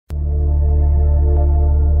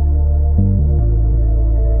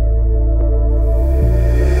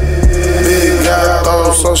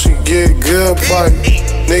good pipe.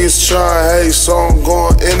 Niggas try hate, so I'm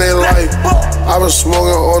going in their life. I been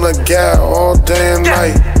smoking on a gas all day and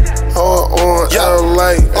night. On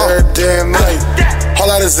LA every day and night. Whole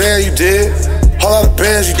lot of Zan you did, whole lot of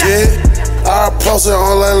bands you did. I posted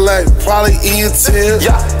on LA, probably eating tears.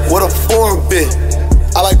 With a foreign bit,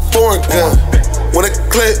 I like foreign gun. When it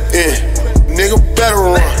click in, nigga better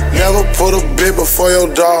run. Never put a bit before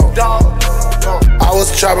your dog. I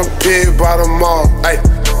was chopping pig by the mall. Ay,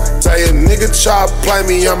 tell your nigga try to play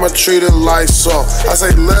me, I'ma treat it like salt. I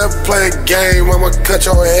say let's play a game, I'ma cut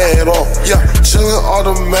your head off. Yeah, chillin' all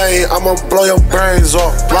the main, I'ma blow your brains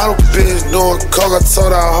off. Lot of bitch doing coke, I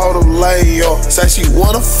told her I hold them lay off. Say she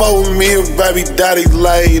wanna fuck with me, baby daddy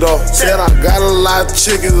laid off. Said I got a lot of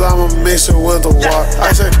chickens, I'ma mix it with the water.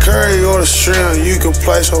 I said curry or the shrimp, you can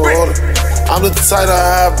place your order. I'm the type to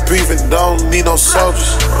have beef and don't need no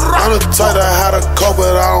soldiers. I'm the type to have a coke,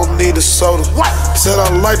 but I don't need a soda. Said I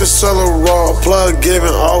like to sell a raw, plug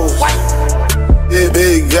giving overs. Yeah,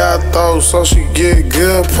 big guy throw, so she get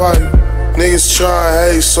good pipe. Niggas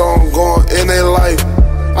try hate, so I'm going in their life.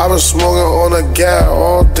 I been smoking on a gas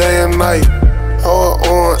all day and night.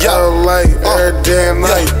 On LA every day and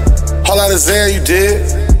night. Whole lot of Zan you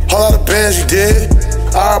did, whole lot of bands you did.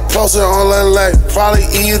 I posted on LA, probably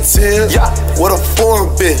eating tears. With a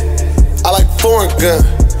foreign bit, I like foreign gun.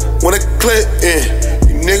 When it click in,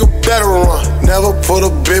 you nigga better run. Never put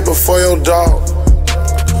a bit before your dog.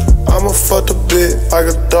 I'ma fuck the bit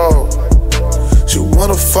like a dog. She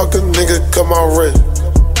wanna fuck a nigga, cut my wrist.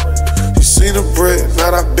 She seen the brick,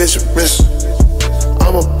 now that bitch a mission.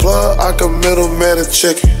 I'm a plug, I can middleman a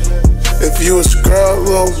chicken. If you a scrub,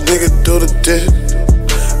 little nigga do the dish.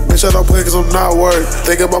 Bitch, I don't play cause I'm not worried.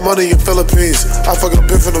 They get my money in Philippines. I fucking a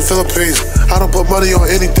bitch from the Philippines. I don't put money on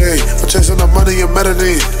anything. I'm chasing the money in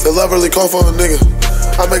Medellin. The love really call for a nigga.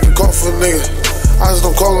 I make a call for a nigga. I just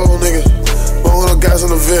don't call on a nigga. Blowing up gas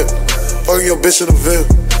in the VIP. Fucking your bitch in the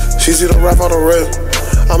VIP. She see the rap on the rip.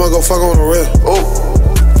 I'ma go fuck on the rip. Ooh.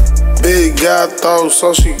 Big guy throw,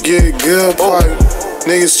 so she get good pipe.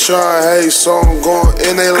 Niggas try hate, so I'm going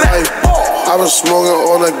in their life. I been smoking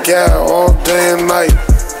on a gas all day and night.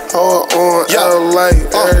 On LA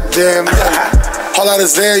every day and night. Whole lot of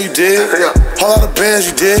Zan you did, whole lot of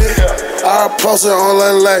bands you did. I posted on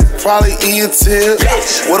LA, probably eating tears.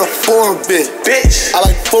 With a foreign bit, I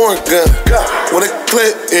like foreign gun. When it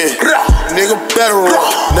click in, nigga better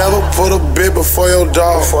run. Never put a bit before your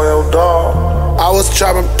dog. I was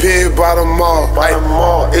chopping pig by the mall.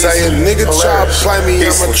 Tell your nigga try to play me,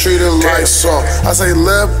 I'ma treat it like salt. I say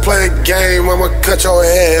let's play a game, I'ma cut your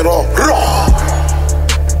head off.